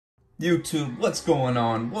YouTube, what's going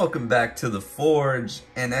on? Welcome back to the Forge,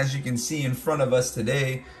 and as you can see in front of us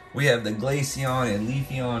today, we have the Glaceon and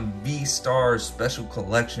Leafeon VStar Special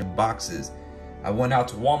Collection boxes. I went out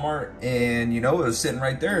to Walmart and it was sitting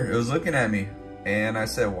right there. It was looking at me, and I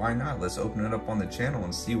said, why not? Let's open it up on the channel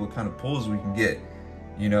and see what kind of pulls we can get.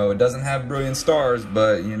 It doesn't have brilliant stars,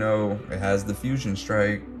 but it has the Fusion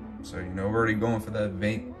Strike, so we're already going for that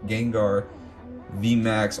Gengar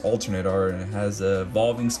VMAX alternate art, and it has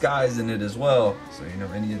evolving skies in it as well, so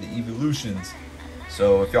any of the evolutions.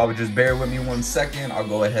 So if y'all would just bear with me 1 second, I'll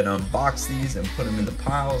go ahead and unbox these and put them in the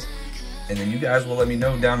piles, and then you guys will let me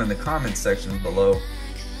know down in the comment section below,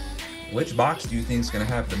 which box do you think is going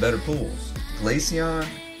to have the better pulls, Glaceon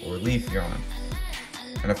or Leafeon?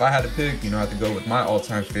 And if I had to pick, I have to go with my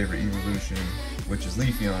all-time favorite evolution, which is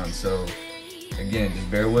Leafeon. So again,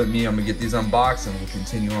 just bear with me, I'm gonna get these unboxed and we'll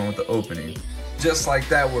continue on with the opening. Just like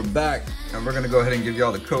that, we're back, and we're gonna go ahead and give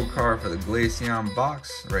y'all the code card for the Glaceon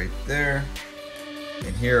box right there.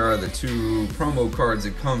 And here are the two promo cards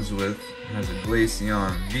it comes with. It has a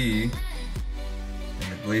Glaceon V and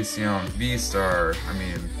the Glaceon VStar. I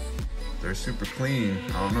mean, they're super clean.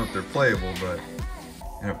 I don't know if they're playable, but,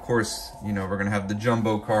 and of course, we're gonna have the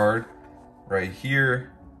jumbo card right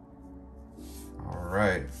here. All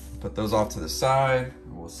right, put those off to the side.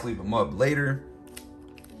 We'll sleeve them up later.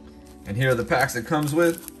 And here are the packs it comes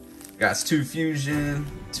with. Got 2 Fusion,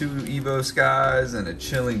 2 Evo Skies, and a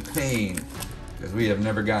Chilling Pain, because we have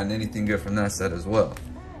never gotten anything good from that set as well.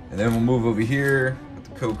 And then we'll move over here with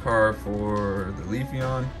the code card for the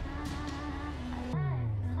Leafeon.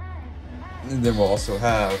 And then we'll also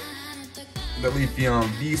have the Leafeon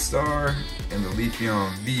V-Star and the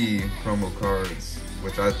Leafeon V promo cards,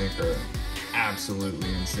 which I think are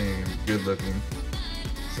absolutely insane, good looking.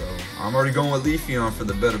 So I'm already going with Leafeon for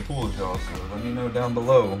the better pulls, y'all. So let me know down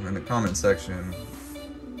below in the comment section,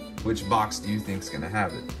 which box do you think is gonna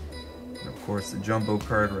have it? And of course, the jumbo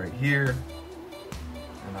card right here.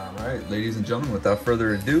 And all right, ladies and gentlemen, without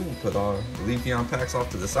further ado, we'll put all the Leafeon packs off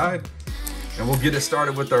to the side, and we'll get it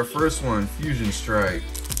started with our first one, Fusion Strike.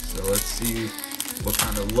 So let's see what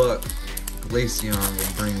kind of luck Glaceon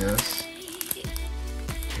will bring us.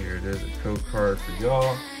 Here it is, a code card for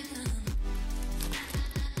y'all.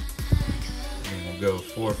 Go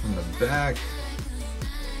 4 from the back.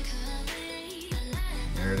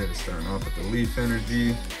 There it is, starting off with the Leaf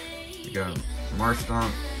Energy. We got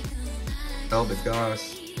Marshtomp,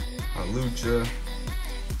 Eldegoss, Halucha,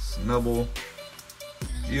 Snubble,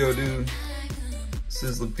 Geodude,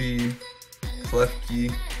 Sizzlipede,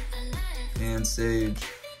 Klefki, Pansage,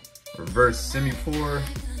 Reverse Simipour,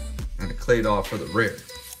 and a Claydol for the rare.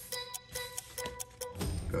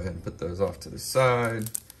 Go ahead and put those off to the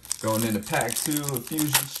side. Going into pack 2 of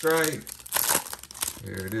Fusion Strike.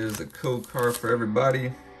 Here it is, the code card for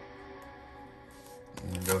everybody.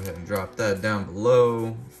 And go ahead and drop that down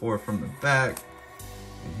below. 4 from the back.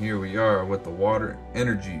 And here we are with the Water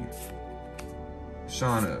Energy,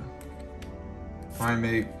 Shauna,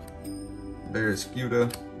 Primate,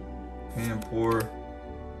 Barraskewda, Panpour,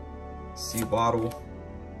 Seawaddle,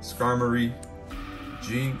 Skarmory,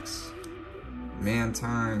 Jinx,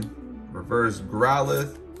 Mantine, Reverse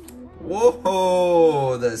Growlithe.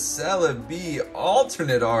 Whoa, the Celebi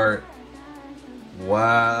alternate art.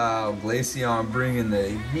 Wow, Glaceon bringing the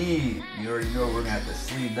heat. You already know we're gonna have to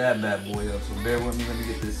sleeve that bad boy up, so bear with me. Let me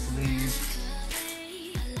get this sleeve.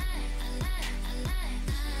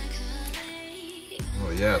 Oh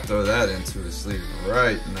yeah, throw that into a sleeve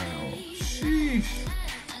right now. Sheesh.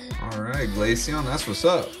 All right, Glaceon, that's what's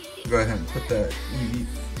up. Go ahead and put that Eevee,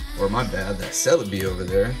 or my bad, that Celebi over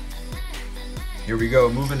there. Here we go,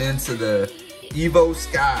 moving into the Evo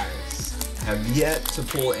Skies. Have yet to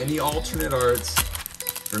pull any alternate arts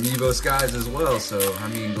from Evo Skies as well. So, I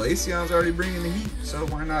mean, Glaceon's already bringing the heat, so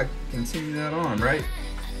why not continue that on, right?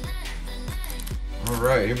 All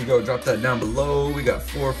right, here we go, drop that down below. We got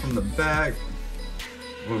 4 from the back.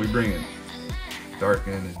 What are we bringing? Dark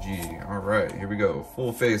Energy. All right, here we go.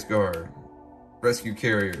 Full Face Guard, Rescue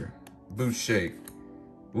Carrier, Boost Shake,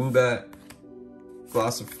 Woobat,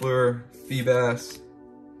 Glossifleur, Feebas,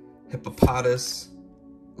 Hippopotas,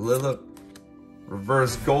 Lilip,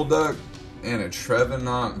 Reverse Golduck, and a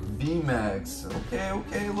Trevenant VMAX. Okay,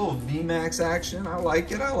 a little VMAX action. I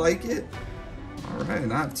like it, All right,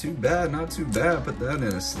 not too bad. Put that in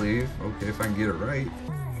a sleeve. Okay, if I can get it right.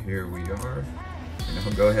 Here we are. And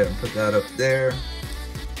I'll go ahead and put that up there.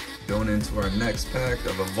 Going into our next pack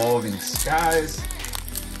of Evolving Skies.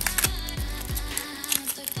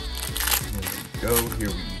 Here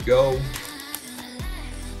we go.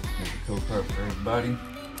 Here's the code card for everybody.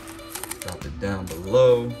 Drop it down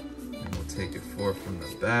below. And we'll take it 4 from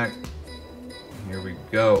the back. Here we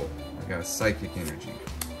go. I got Psychic Energy,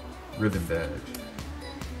 Ribbon Badge,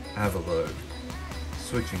 Avalugg,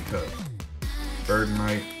 Switching Cup,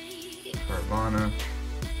 Birdmite, Carvana,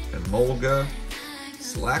 Emolga,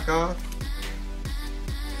 Slackoff,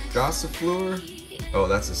 Gossifleur. Oh,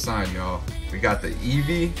 that's a sign, y'all. We got the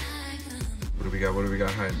Eevee. What do we got? What do we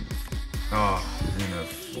got hiding? Oh, and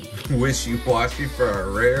a Wishy-Washy for our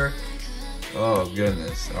rare. Oh,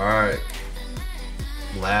 goodness. All right.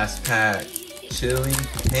 Last pack. Chilling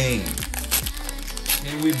Pain.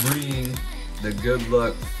 Can we bring the good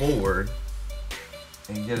luck forward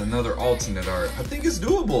and get another alternate art? I think it's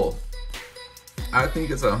doable. I think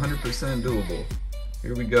it's 100% doable.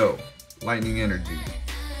 Here we go. Lightning Energy.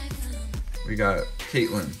 We got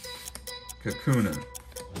Caitlyn, Kakuna,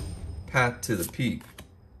 Path to the Peak,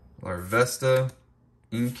 Larvesta,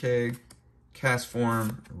 Inkay,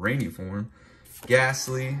 Castform, Rainy Form,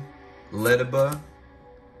 Ghastly, Ledaba,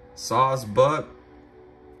 Sawsbuck.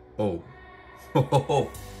 Oh.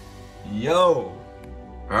 Yo.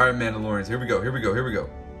 Alright, Mandalorians. Here we go. Here we go. Here we go.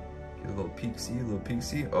 Get a little peek see, a little peek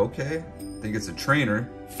see. Okay. I think it's a trainer.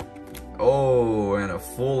 Oh, and a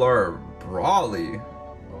full art Brawly.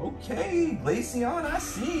 Okay, Glaceon, I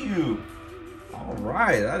see you.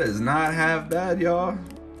 Alright, that is not half bad, y'all.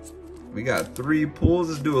 We got 3 pulls.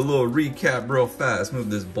 Let's do a little recap real fast. Move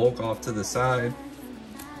this bulk off to the side.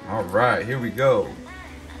 Alright, here we go.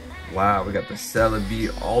 Wow, we got the Celebi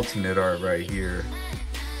alternate art right here.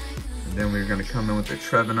 And then we're gonna come in with the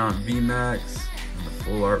Trevenant VMAX and the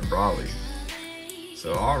full art Brawly.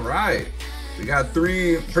 So alright. We got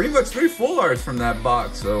pretty much three full arts from that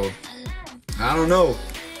box, so I don't know.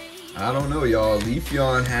 I don't know, y'all.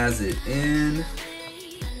 Leafeon has it in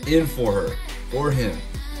for her, or him.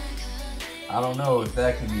 I don't know if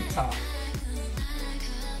that can be topped.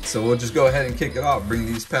 So we'll just go ahead and kick it off. Bring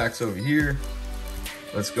these packs over here.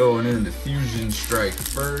 Let's go into Fusion Strike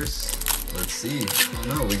first. Let's see. I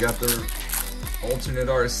don't know. We got the alternate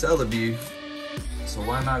art Celebi. So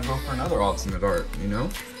why not go for another alternate art, you know?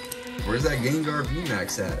 Where's that Gengar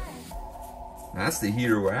VMAX at? That's the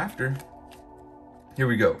heater we're after. Here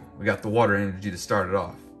we go. We got the Water Energy to start it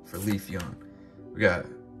off for Leafeon. We got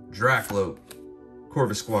Dracloak,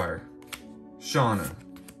 Corvisquire, Shauna,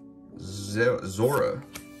 Zora,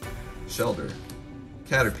 Shelder,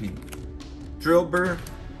 Caterpie, Drillbur,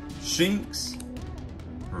 Shinx,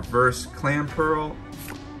 Reverse Clamperl,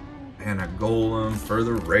 and a Golem for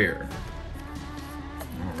the rare.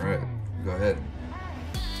 Alright, go ahead.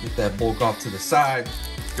 Get that bulk off to the side.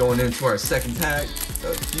 Going into our second pack,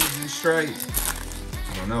 the Fusion Strike.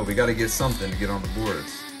 I don't know, we gotta get something to get on the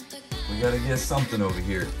boards. We gotta get something over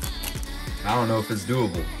here. I don't know if it's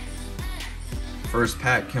doable. First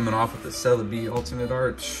pack coming off with the Celebi alternate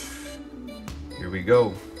art. Here we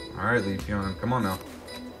go. Alright, Leafeon, come on now.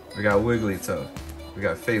 We got Wigglytuff. We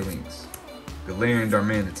got Phalanx. Galarian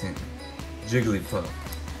Darmanitan. Jigglypuff.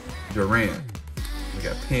 Durant. We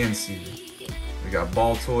got Pansear. We got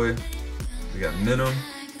Baltoy. We got Minun.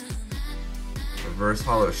 Reverse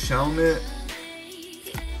Hollow Shelmet.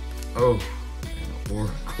 Oh, and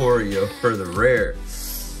Oricorio for the rare.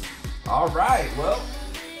 Alright, well,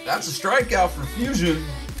 that's a strikeout for Fusion.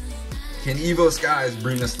 Can Evo Skies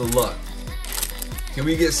bring us the luck? Can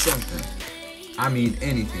we get something? I mean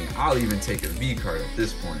anything. I'll even take a V card at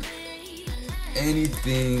this point.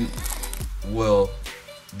 Anything will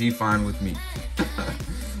be fine with me.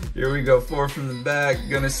 Here we go, 4 from the back.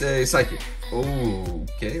 Gonna say Psychic. Oh,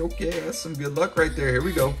 okay, that's some good luck right there. Here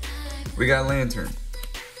we go. We got Lantern,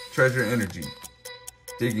 Treasure Energy,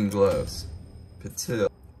 Digging Gloves, Patil,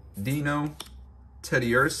 Dino,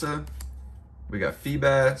 Teddy Ursa. We got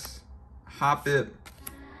Feebas, Hoppip,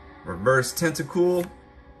 Reverse Tentacool,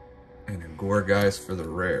 and a Gourgeist for the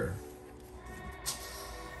rare.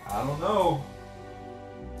 I don't know.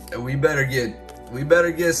 We better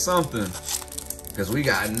get something, because we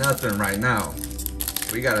got nothing right now.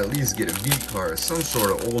 We gotta at least get a V card, some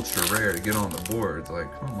sort of ultra rare to get on the boards.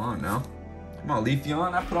 Like, come on now. Come on,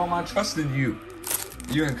 Leafeon, I put all my trust in you.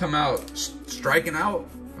 You gonna come out striking out?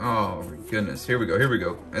 Oh my goodness, here we go, here we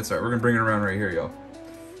go. That's all right, we're gonna bring it around right here, y'all.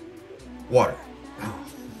 Water. Oh.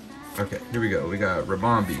 Okay, here we go. We got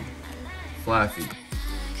Rabombi, Flaffy,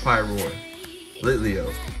 Pyroar,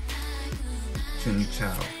 Litleo,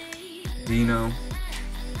 Chinchou, Dino,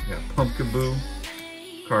 we got Pumpkaboo,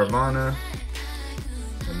 Carvana,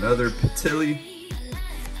 another Patilli.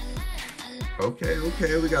 Okay,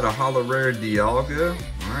 we got a holo rare Dialga.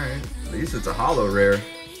 Alright, at least it's a holo rare.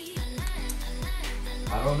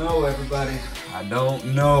 I don't know, everybody. I don't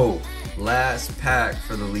know. Last pack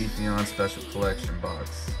for the Leafeon Special Collection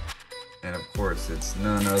box. And of course, it's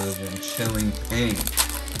none other than Chilling Pain.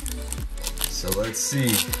 So let's see.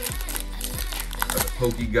 Are the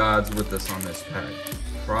Poke Gods with us on this pack?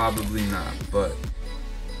 Probably not, but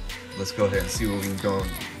let's go ahead and see what we can go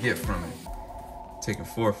and get from it. Taking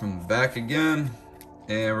 4 from the back again,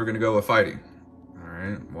 and we're gonna go with Fighting. All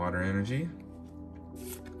right, Water Energy.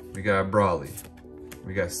 We got Brawly.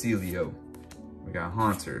 We got Celio. We got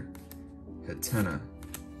Haunter. Hatena.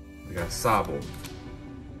 We got Sobble.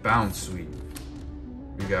 Bounsweet.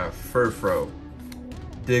 We got Furfro.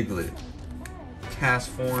 Diglett.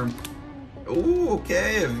 Castform. Ooh,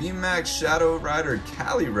 okay, a VMAX Shadow Rider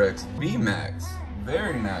Calyrex VMAX.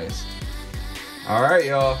 Very nice. All right,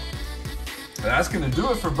 y'all. That's gonna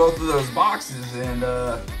do it for both of those boxes, and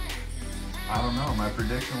I don't know, my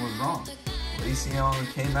prediction was wrong.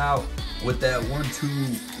 Glaceon came out with that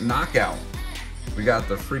 1-2 knockout. We got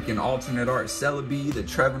the freaking alternate art Celebi, the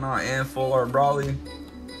Trevenant, and full art Brawly.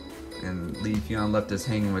 And Leafeon left us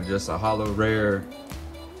hanging with just a holo rare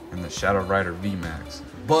and the Shadow Rider VMAX.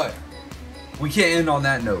 But we can't end on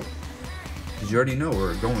that note, because you already know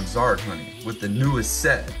we're going Zard hunting with the newest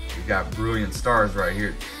set. We got Brilliant Stars right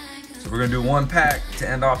here. So we're gonna do 1 pack to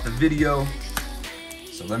end off the video.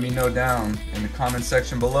 So let me know down in the comment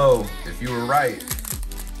section below if you were right,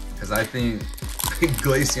 because I think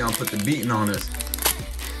Glaceon put the beating on us.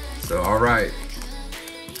 So all right,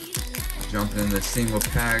 jumping in this single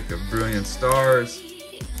pack of Brilliant Stars.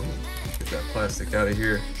 Get that plastic out of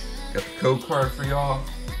here. Got the code card for y'all.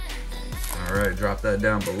 All right, drop that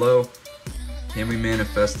down below. Can we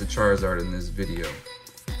manifest the Charizard in this video?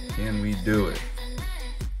 Can we do it?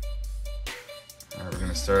 All right, we're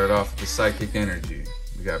gonna start it off with the Psychic Energy.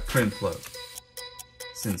 We got Prinplup,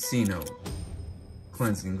 Cincino,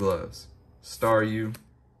 Cleansing Gloves, Staryu,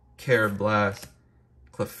 Carablast,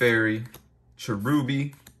 Clefairy,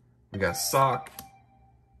 Cherubi. We got Sock,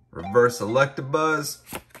 Reverse Electabuzz,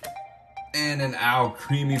 and an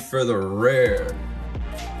Alcremie for the rare.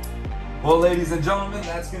 Well, ladies and gentlemen,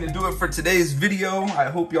 that's gonna do it for today's video.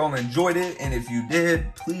 I hope y'all enjoyed it, and if you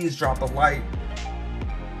did, please drop a like,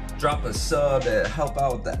 drop a sub to help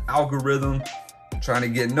out with the algorithm. I'm trying to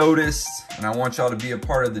get noticed, and I want y'all to be a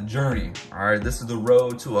part of the journey. All right, this is the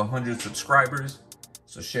road to 100 subscribers.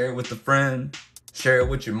 So share it with a friend, share it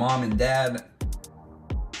with your mom and dad.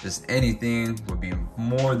 Just anything would be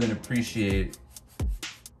more than appreciative.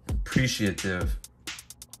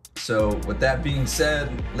 So with that being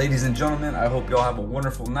said, ladies and gentlemen, I hope y'all have a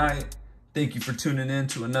wonderful night. Thank you for tuning in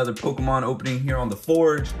to another Pokemon opening here on The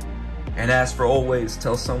Forge. And as for always,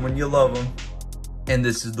 tell someone you love them, and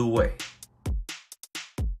this is the way.